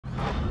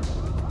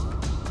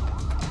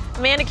A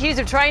man accused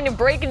of trying to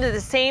break into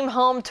the same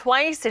home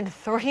twice in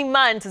 3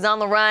 months is on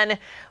the run.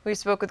 We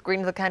spoke with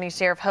Greenville County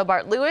Sheriff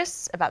Hobart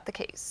Lewis about the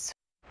case.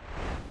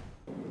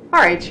 All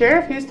right,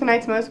 Sheriff, who's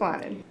tonight's most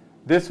wanted?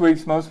 This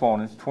week's most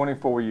wanted is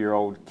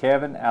 24-year-old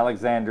Kevin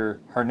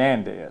Alexander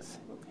Hernandez.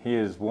 He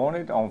is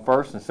wanted on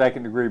first and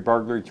second degree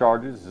burglary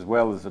charges as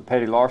well as a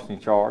petty larceny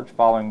charge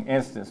following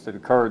incidents that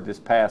occurred this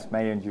past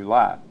May and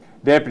July.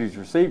 Deputies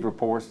received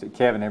reports that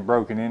Kevin had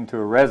broken into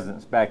a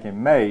residence back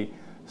in May,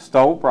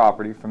 stole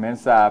property from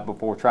inside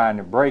before trying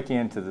to break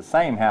into the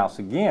same house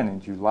again in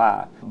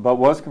July, but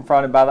was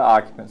confronted by the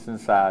occupants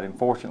inside, and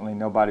fortunately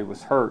nobody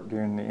was hurt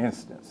during the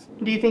incidents.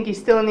 Do you think he's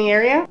still in the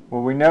area?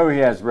 Well, we know he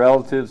has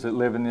relatives that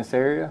live in this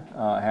area.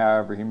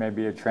 However, he may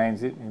be a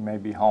transit, he may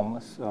be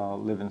homeless,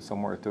 living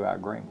somewhere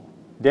throughout Greenville.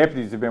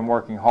 Deputies have been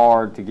working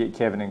hard to get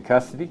Kevin in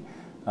custody.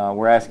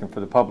 We're asking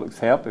for the public's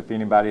help if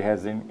anybody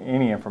has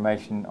any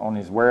information on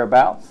his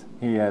whereabouts.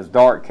 He has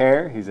dark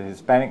hair, he's a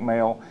Hispanic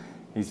male,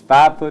 he's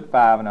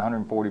 5'5" and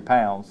 140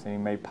 pounds, and he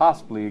may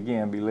possibly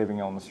again be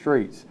living on the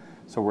streets.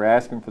 So we're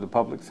asking for the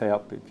public's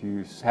help. If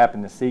you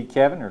happen to see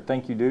Kevin or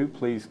think you do,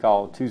 please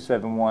call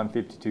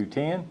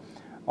 271-5210,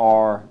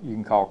 or you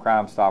can call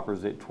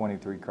CrimeStoppers at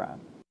 23-CRIME.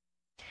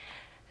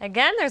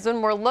 Again, there's one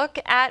more look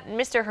at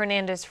Mr.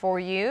 Hernandez for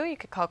you. You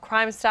could call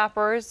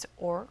CrimeStoppers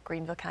or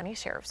Greenville County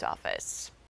Sheriff's Office.